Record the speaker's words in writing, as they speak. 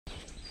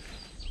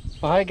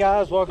Well, hey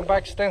guys, welcome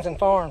back to Stinson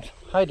Farms.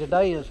 Hey,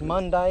 today is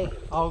Monday,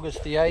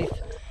 August the 8th.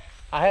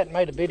 I hadn't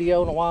made a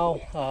video in a while.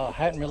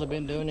 Hadn't really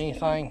been doing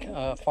anything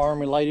farm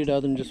related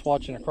other than just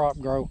watching the crop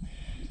grow.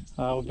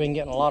 We've been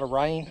getting a lot of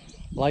rain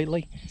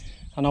lately.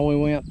 I know we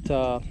went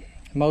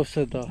most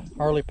of the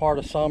early part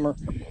of summer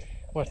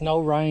with no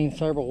rain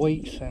several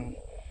weeks, and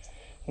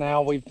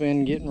now we've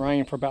been getting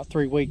rain for about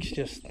 3 weeks,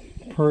 just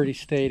pretty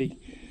steady.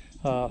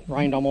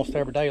 Rained almost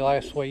every day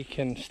last week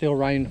and still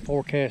raining the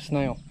forecast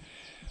now.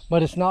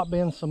 But it's not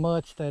been so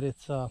much that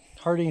it's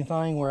hurt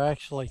anything. We're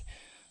actually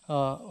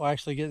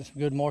getting some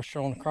good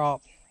moisture on the crop,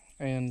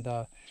 and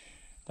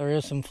there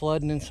is some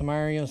flooding in some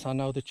areas. I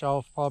know that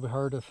y'all have probably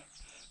heard of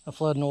the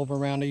flooding over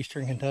around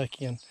eastern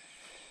Kentucky, and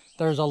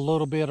there's a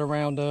little bit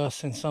around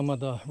us in some of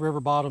the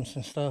river bottoms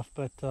and stuff,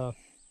 but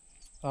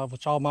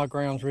which all my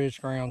ground's ridge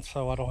ground,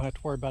 so I don't have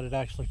to worry about it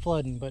actually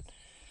flooding. But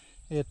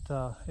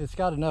it's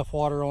got enough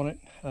water on it,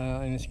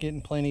 and it's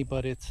getting plenty,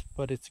 but it's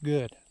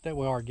good that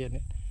we are getting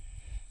it.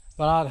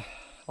 But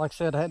like I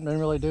said, I hadn't been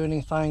really doing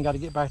anything. Got to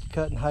get back to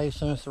cutting hay as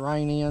soon as the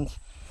rain ends,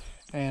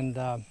 and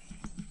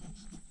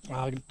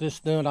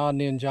just doing odd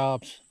and end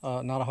jobs.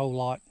 Not a whole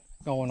lot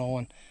going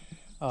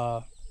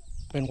on.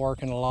 Been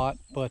working a lot,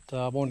 but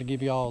I wanted to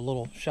give you all a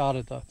little shot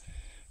at the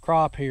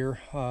crop here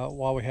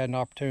while we had an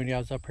opportunity. I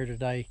was up here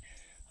today.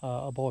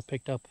 A boy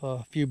picked up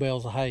a few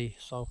bales of hay,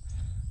 so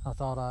I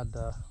thought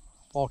I'd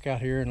walk out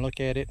here and look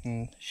at it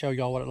and show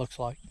y'all what it looks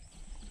like.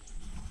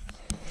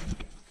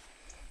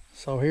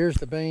 So here's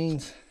the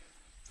beans.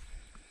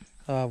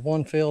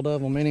 One field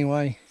of them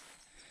anyway,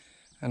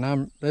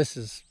 and this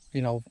is,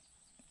 you know,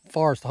 as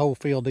far as the whole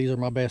field, these are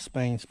my best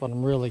beans. But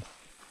I'm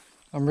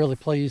really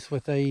pleased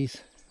with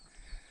these.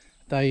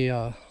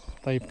 They've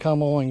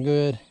come on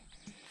good.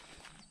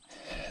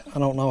 I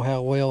don't know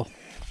how well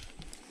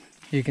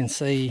you can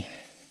see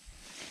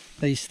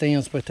these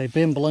stems, but they've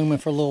been blooming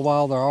for a little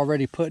while. They're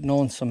already putting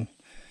on some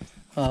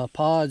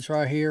pods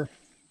right here.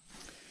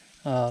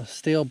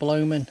 Still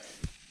blooming.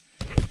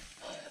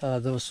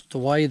 The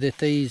way that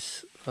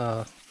these,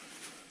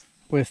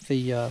 with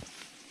the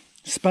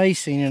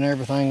spacing and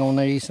everything on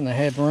these, and they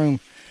have room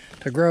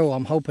to grow,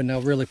 I'm hoping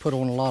they'll really put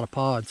on a lot of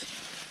pods.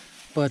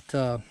 But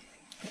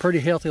pretty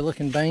healthy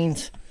looking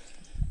beans.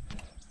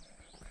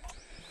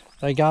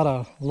 They got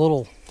a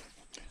little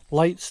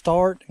late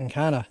start and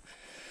kind of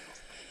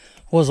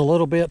was a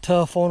little bit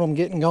tough on them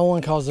getting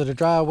going because of the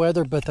dry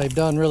weather, but they've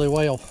done really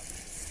well.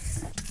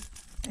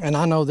 And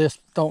I know this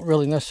don't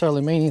really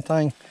necessarily mean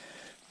anything,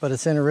 but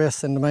it's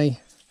interesting to me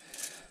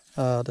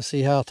to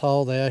see how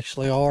tall they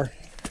actually are.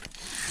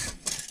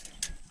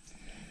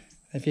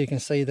 If you can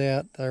see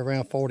that, they're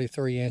around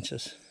 43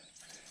 inches.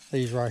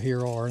 These right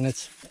here are, and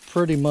it's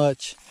pretty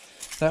much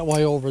that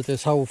way over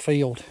this whole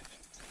field.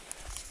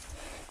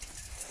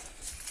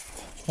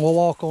 We'll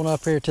walk on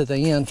up here to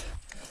the end.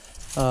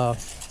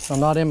 I'm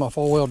not in my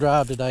four-wheel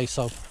drive today,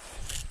 so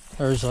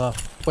there's a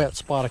wet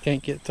spot I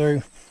can't get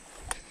through,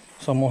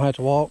 so I'm gonna have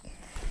to walk.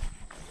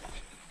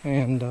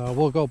 And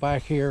we'll go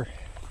back here,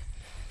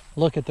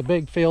 look at the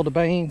big field of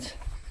beans,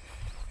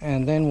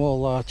 and then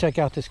we'll check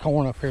out this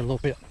corn up here a little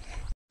bit.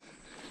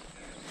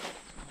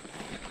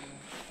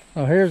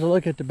 So here's a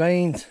look at the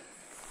beans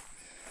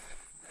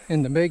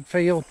in the big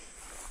field.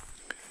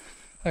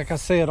 Like I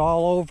said,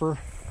 all over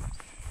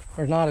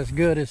are not as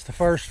good as the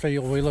first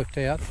field we looked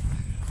at,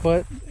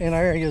 but in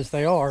areas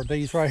they are.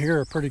 These right here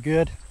are pretty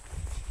good,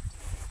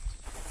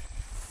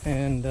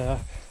 and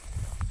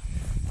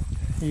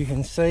you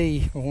can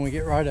see when we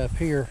get right up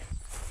here,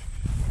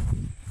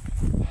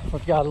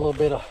 we've got a little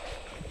bit of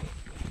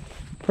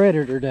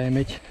predator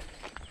damage.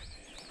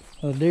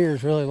 The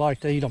deers really like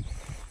to eat them,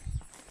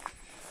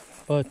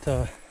 but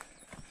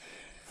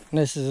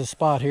this is a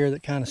spot here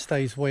that kind of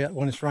stays wet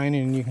when it's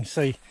raining, and you can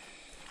see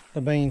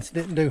the beans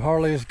didn't do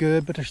hardly as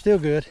good, but they're still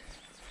good.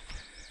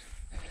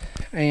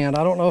 And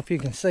I don't know if you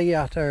can see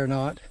out there or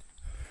not,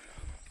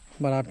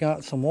 but I've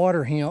got some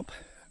water hemp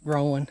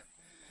growing.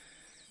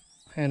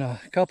 And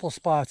a couple of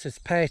spots, it's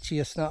patchy,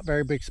 it's not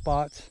very big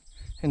spots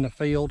in the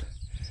field.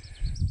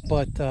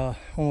 But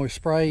when we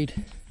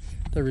sprayed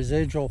the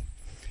residual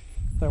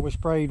that we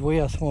sprayed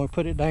with, when we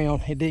put it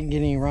down, it didn't get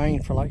any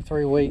rain for like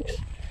 3 weeks.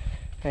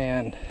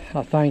 And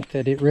I think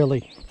that it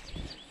really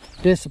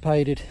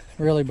dissipated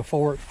really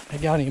before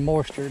it got any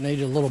moisture. It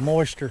needed a little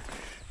moisture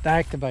to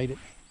activate it.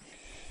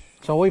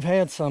 So we've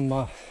had some,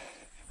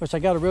 which I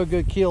got a real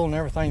good kill on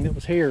everything that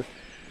was here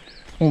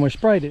when we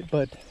sprayed it,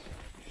 but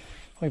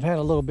we've had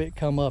a little bit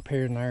come up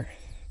here and there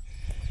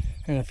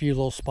in a few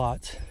little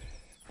spots.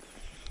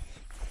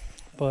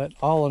 But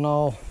all in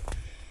all,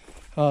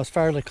 it's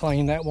fairly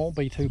clean. That won't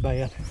be too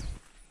bad.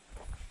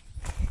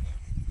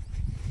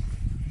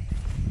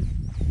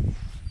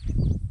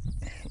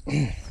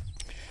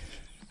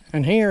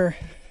 And here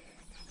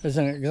is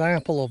an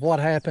example of what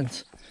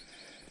happens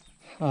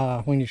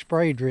when you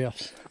spray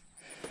drifts.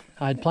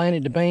 I'd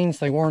planted the beans,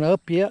 they weren't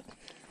up yet,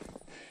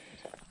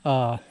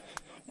 but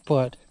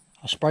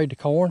I sprayed the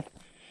corn,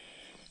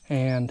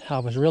 and I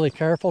was really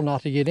careful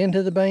not to get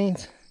into the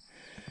beans,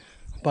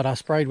 but I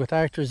sprayed with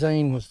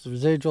atrazine, was the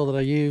residual that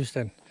I used,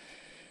 and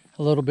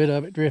a little bit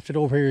of it drifted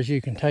over here, as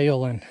you can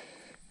tell, and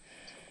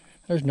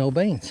there's no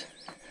beans.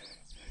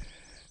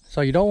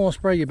 So you don't want to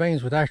spray your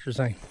beans with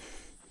atrazine.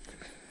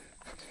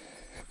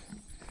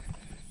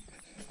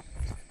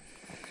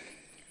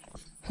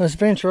 Let's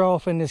venture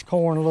off in this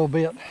corn a little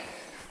bit,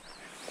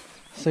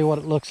 see what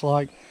it looks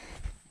like.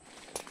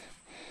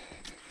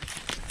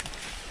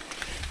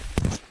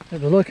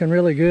 It's looking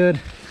really good.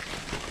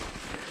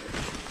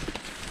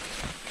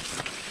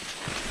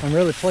 I'm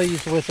really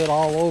pleased with it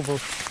all over.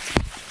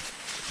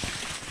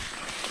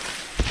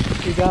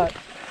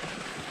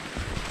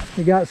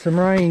 You got some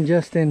rain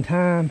just in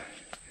time,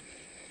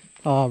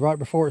 right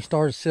before it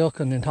started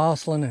silking and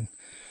tossling, and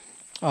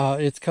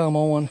it's come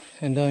on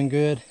and done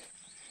good.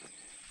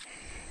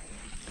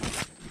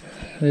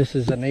 This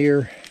is an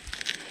ear.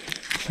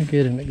 I'll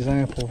get an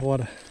example of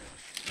what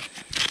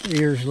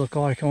ears look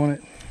like on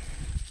it.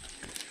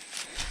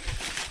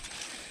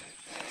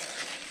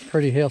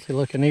 Pretty healthy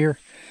looking ear.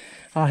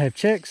 I have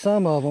checked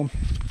some of them,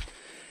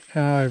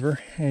 however,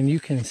 and you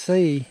can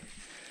see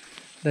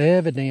the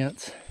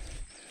evidence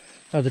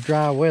of the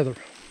dry weather.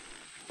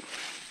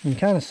 You can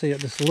kind of see it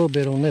just a little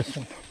bit on this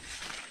one.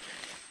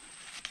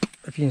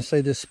 If you can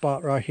see this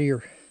spot right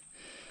here,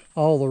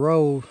 all the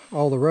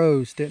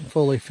rows didn't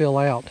fully fill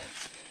out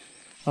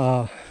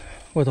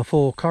with a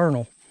full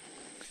kernel,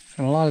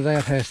 and a lot of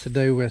that has to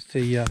do with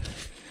the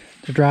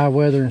dry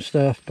weather and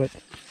stuff. But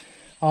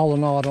all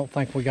in all, I don't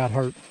think we got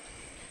hurt.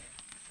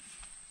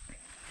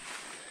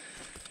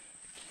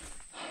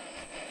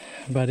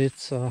 But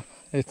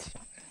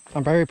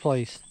I'm very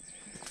pleased,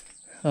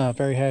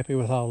 very happy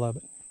with all of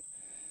it.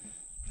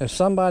 If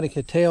somebody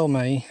could tell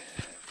me,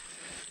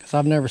 because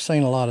I've never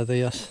seen a lot of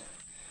this,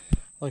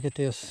 look at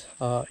this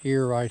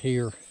ear right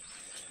here,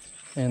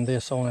 and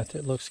this on it,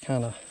 it looks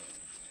kind of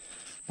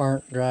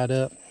burnt, dried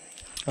up.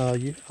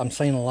 I'm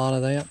seeing a lot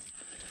of that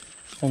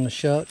on the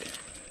shuck.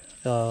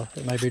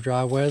 It may be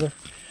dry weather,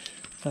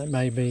 it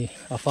may be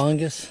a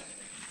fungus,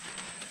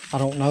 I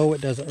don't know.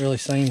 It doesn't really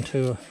seem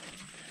to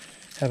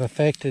have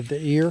affected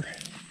the ear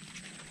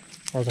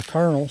or the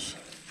kernels.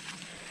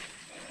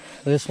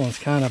 This one's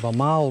kind of a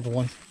mild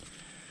one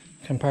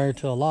compared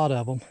to a lot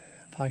of them.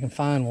 If I can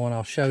find one,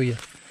 I'll show you.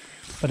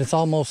 But it's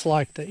almost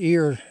like the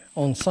ear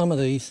on some of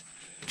these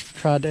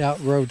tried to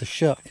outgrow the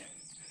shuck,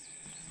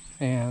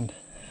 and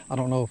I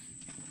don't know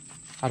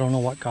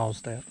what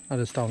caused that. I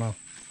just don't know.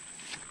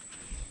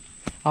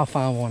 I'll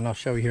find one and I'll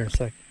show you here in a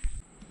second.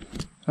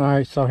 All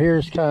right, so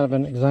here's kind of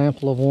an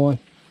example of one.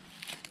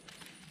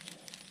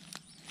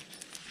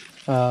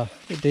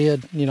 It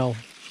did, you know,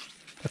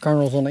 the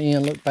kernels on the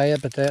end look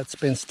bad, but that's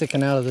been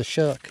sticking out of the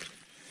shuck.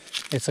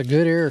 It's a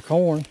good ear of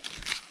corn,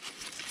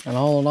 and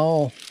all in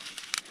all,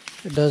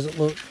 it doesn't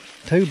look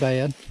too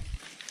bad,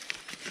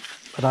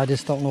 but I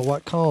just don't know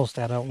what caused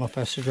that. I don't know if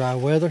that's the dry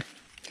weather.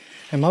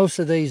 And most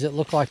of these that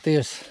look like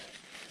this,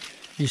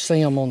 you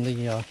see them on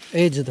the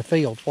edge of the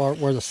field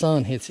where the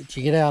sun hits it.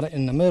 You get out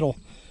in the middle,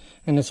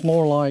 and it's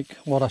more like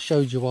what I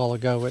showed you a while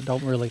ago. It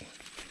don't really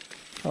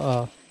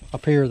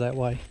appear that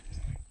way.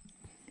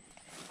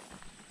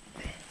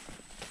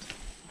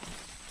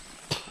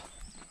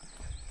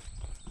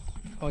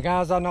 Well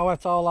guys, I know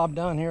that's all I've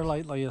done here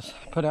lately is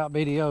put out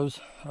videos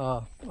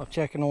of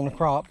checking on the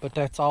crop, but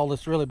that's all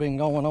that's really been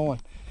going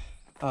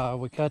on.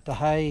 We cut the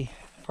hay,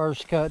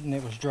 first cut, and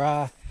it was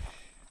dry.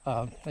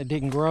 It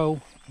didn't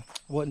grow,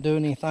 wasn't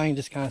doing anything,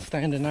 just kind of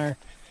standing there.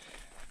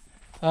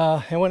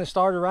 And when it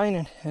started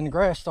raining and the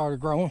grass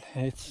started growing,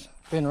 it's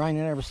been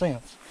raining ever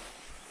since.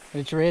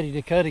 It's ready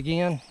to cut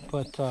again,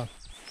 but like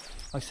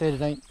I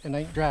said, it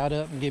ain't dried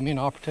up and give me an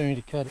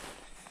opportunity to cut it.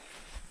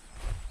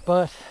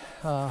 But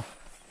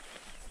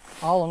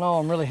all in all,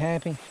 I'm really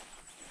happy.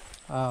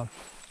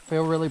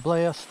 Feel really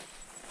blessed.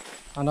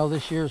 I know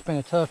this year's been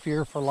a tough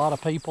year for a lot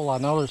of people. I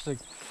noticed the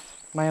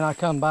man I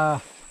come by,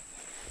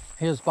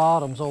 his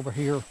bottoms over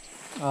here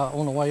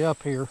on the way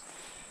up here,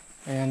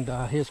 and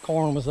his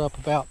corn was up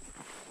about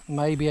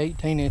maybe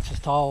 18 inches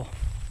tall,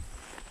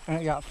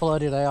 and it got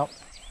flooded out.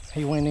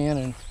 He went in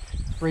and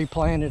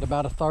replanted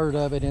about 1/3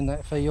 of it in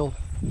that field,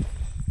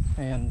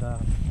 and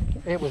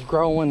it was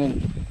growing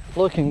and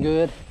looking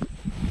good,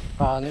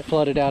 and it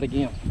flooded out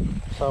again.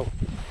 So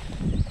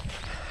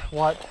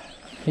what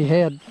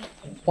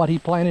he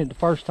planted the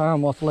first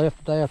time, what's left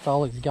today, that's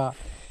all he's got.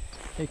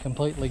 He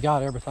completely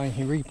got everything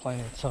he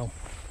replanted. So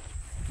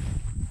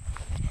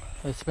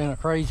it's been a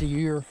crazy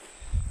year,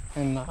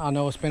 and I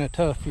know it's been a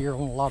tough year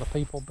on a lot of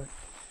people. But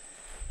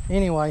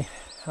anyway,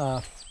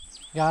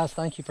 guys,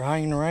 thank you for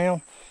hanging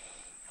around.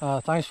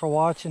 Thanks for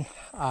watching.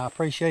 I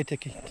appreciate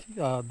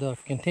the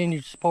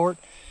continued support,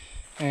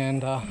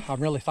 and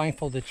I'm really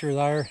thankful that you're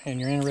there and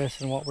you're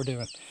interested in what we're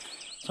doing.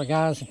 So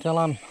guys, until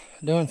I'm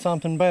doing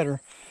something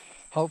better,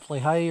 hopefully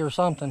hay or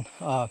something,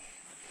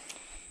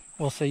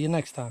 we'll see you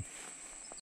next time.